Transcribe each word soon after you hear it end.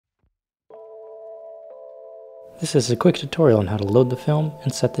This is a quick tutorial on how to load the film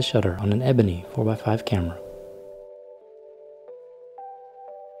and set the shutter on an Ebony 4x5 camera.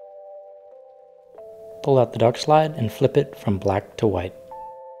 Pull out the dark slide and flip it from black to white.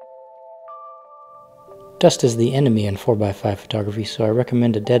 Dust is the enemy in 4x5 photography, so I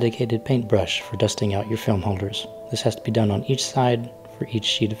recommend a dedicated paintbrush for dusting out your film holders. This has to be done on each side for each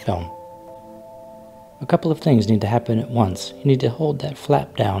sheet of film. A couple of things need to happen at once. You need to hold that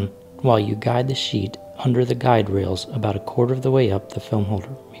flap down while you guide the sheet under the guide rails about a quarter of the way up the film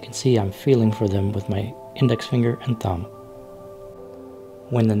holder. You can see I'm feeling for them with my index finger and thumb.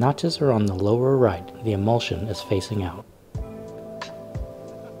 When the notches are on the lower right, the emulsion is facing out.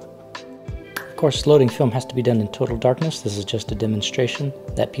 Of course, loading film has to be done in total darkness. This is just a demonstration.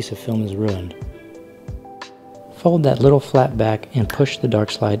 That piece of film is ruined. Fold that little flap back and push the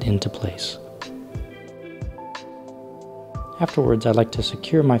dark slide into place. Afterwards, I like to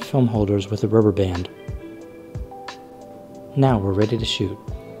secure my film holders with a rubber band. Now we're ready to shoot.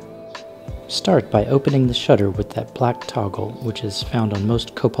 Start by opening the shutter with that black toggle, which is found on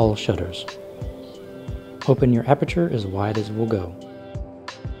most Copal shutters. Open your aperture as wide as it will go.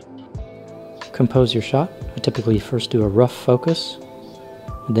 Compose your shot. I typically first do a rough focus,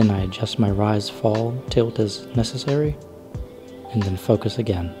 and then I adjust my rise, fall, tilt as necessary, and then focus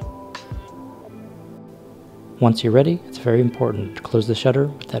again. Once you're ready, it's very important to close the shutter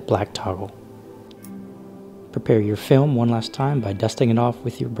with that black toggle. Prepare your film one last time by dusting it off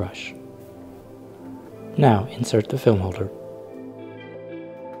with your brush. Now insert the film holder.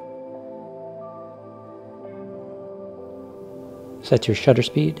 Set your shutter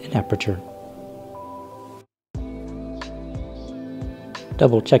speed and aperture.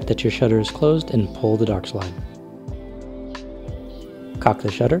 Double check that your shutter is closed and pull the dark slide. Cock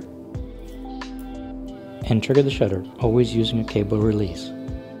the shutter and trigger the shutter, always using a cable release.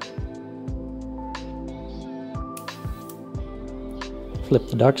 Flip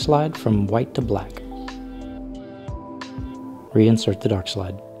the dark slide from white to black. Reinsert the dark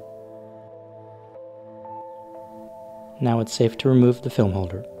slide. Now it's safe to remove the film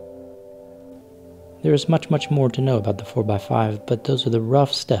holder. There is much more to know about the 4x5, but those are the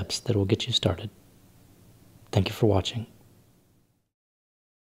rough steps that will get you started. Thank you for watching.